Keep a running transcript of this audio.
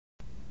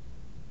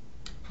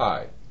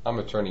Hi, I'm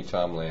Attorney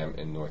Tom Lamb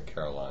in North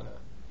Carolina.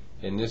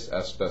 In this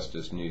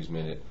Asbestos News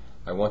Minute,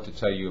 I want to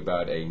tell you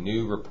about a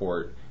new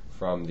report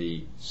from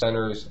the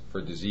Centers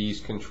for Disease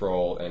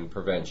Control and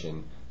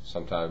Prevention,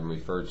 sometimes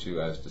referred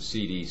to as the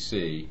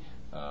CDC,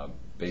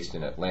 based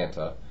in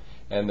Atlanta,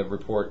 and the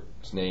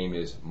report's name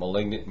is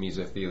Malignant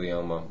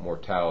Mesothelioma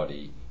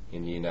Mortality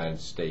in the United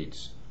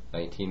States,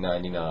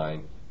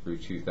 1999 through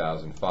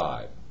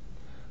 2005.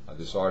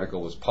 This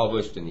article was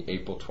published in the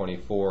April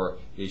 24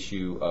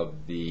 issue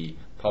of the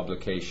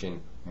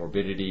publication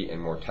Morbidity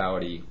and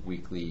Mortality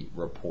Weekly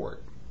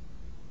Report.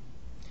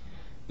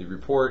 The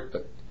report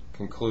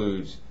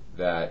concludes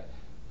that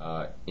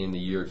in the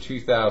year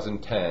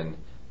 2010,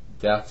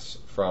 deaths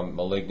from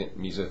malignant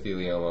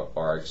mesothelioma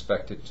are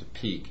expected to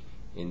peak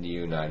in the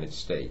United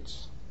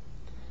States.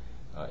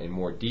 In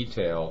more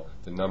detail,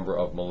 the number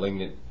of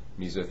malignant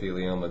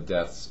mesothelioma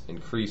deaths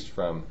increased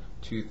from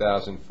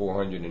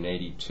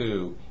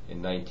 2,482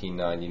 in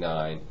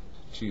 1999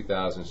 to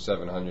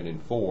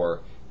 2,704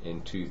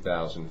 in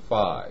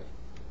 2005.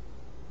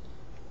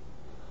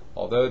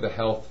 Although the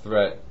health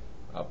threat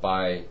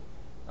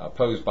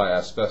posed by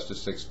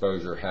asbestos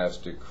exposure has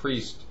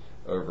decreased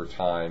over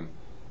time,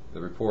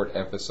 the report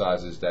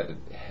emphasizes that it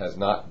has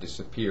not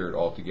disappeared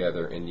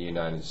altogether in the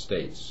United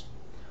States.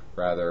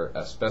 Rather,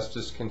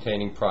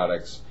 asbestos-containing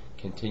products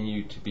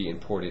continue to be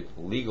imported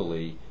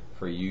legally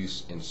for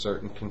use in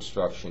certain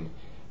construction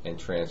and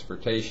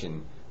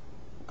transportation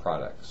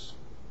products.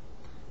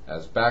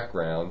 As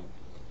background,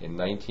 in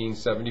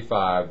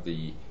 1975,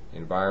 the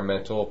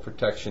Environmental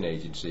Protection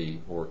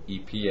Agency, or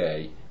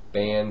EPA,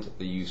 banned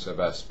the use of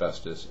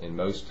asbestos in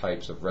most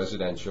types of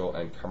residential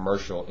and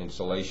commercial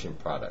insulation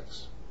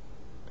products.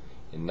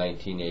 In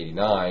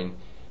 1989,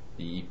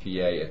 the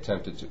EPA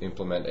attempted to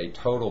implement a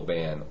total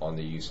ban on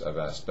the use of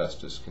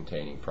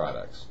asbestos-containing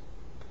products.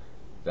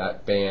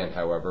 That ban,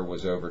 however,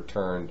 was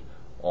overturned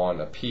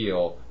on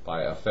appeal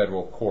by a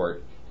federal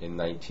court in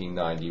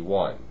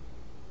 1991.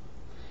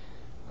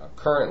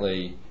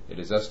 Currently, it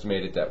is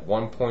estimated that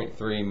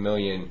 1.3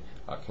 million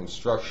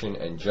construction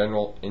and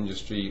general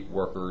industry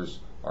workers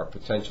are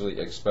potentially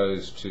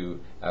exposed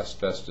to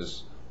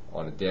asbestos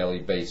on a daily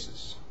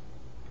basis.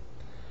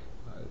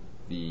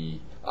 The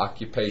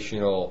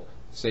Occupational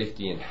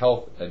Safety and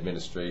Health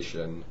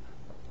Administration,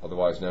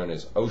 otherwise known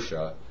as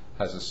OSHA,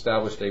 has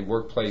established a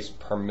workplace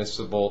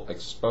permissible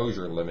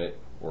exposure limit,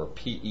 or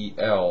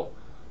PEL,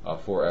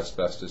 for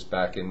asbestos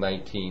back in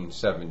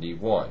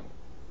 1971.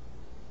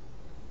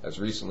 As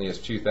recently as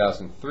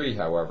 2003,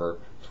 however,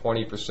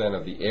 20%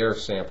 of the air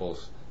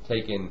samples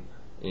taken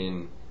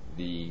in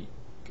the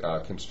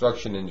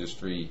construction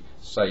industry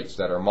sites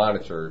that are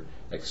monitored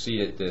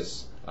exceeded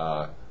this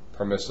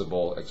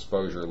permissible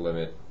exposure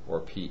limit, or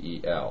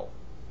PEL.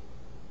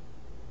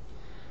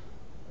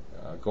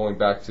 Going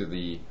back to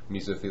the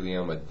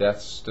mesothelioma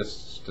death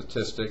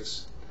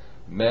statistics,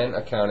 men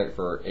accounted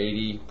for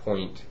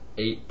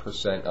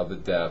 80.8% of the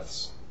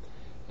deaths,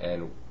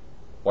 and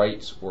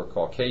whites or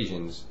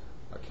Caucasians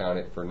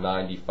accounted for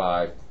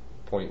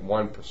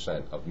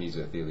 95.1% of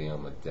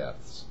mesothelioma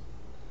deaths.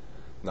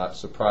 Not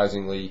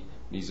surprisingly,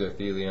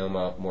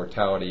 mesothelioma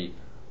mortality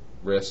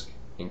risk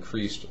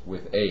increased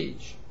with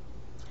age.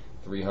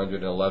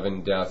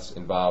 311 deaths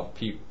involved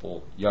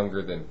people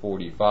younger than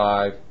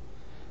 45.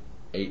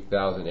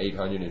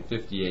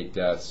 8,858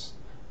 deaths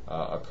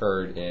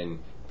occurred in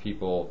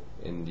people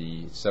in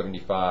the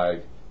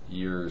 75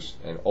 years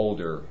and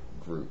older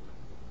group.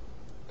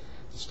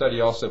 The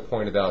study also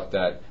pointed out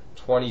that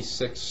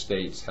 26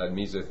 states had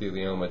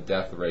mesothelioma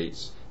death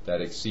rates that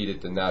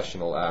exceeded the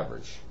national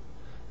average.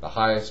 The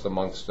highest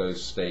amongst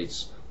those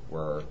states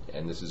were,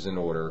 and this is in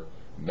order,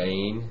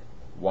 Maine,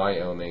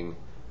 Wyoming,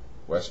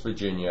 West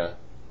Virginia,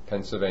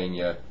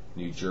 Pennsylvania,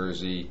 New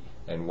Jersey,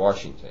 and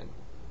Washington.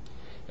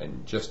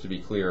 And just to be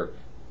clear,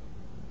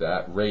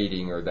 that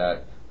rating or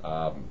that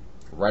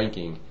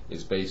ranking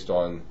is based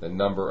on the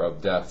number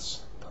of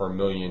deaths per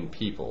million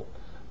people.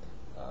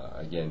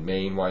 Again,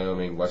 Maine,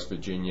 Wyoming, West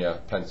Virginia,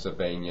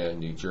 Pennsylvania,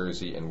 New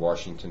Jersey, and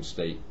Washington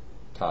State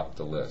topped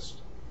the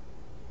list.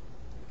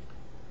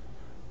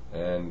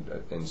 And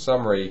in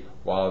summary,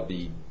 while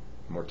the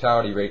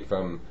mortality rate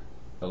from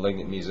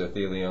malignant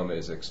mesothelioma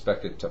is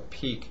expected to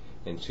peak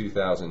in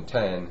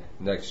 2010,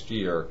 next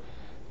year,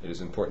 it is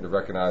important to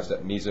recognize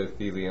that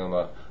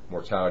mesothelioma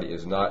mortality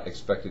is not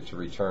expected to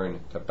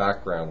return to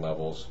background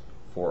levels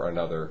for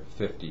another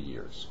 50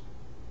 years.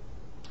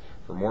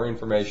 For more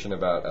information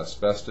about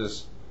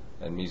asbestos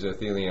and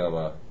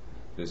mesothelioma,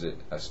 visit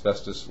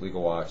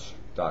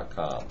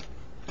asbestoslegalwatch.com.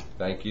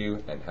 Thank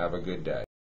you and have a good day.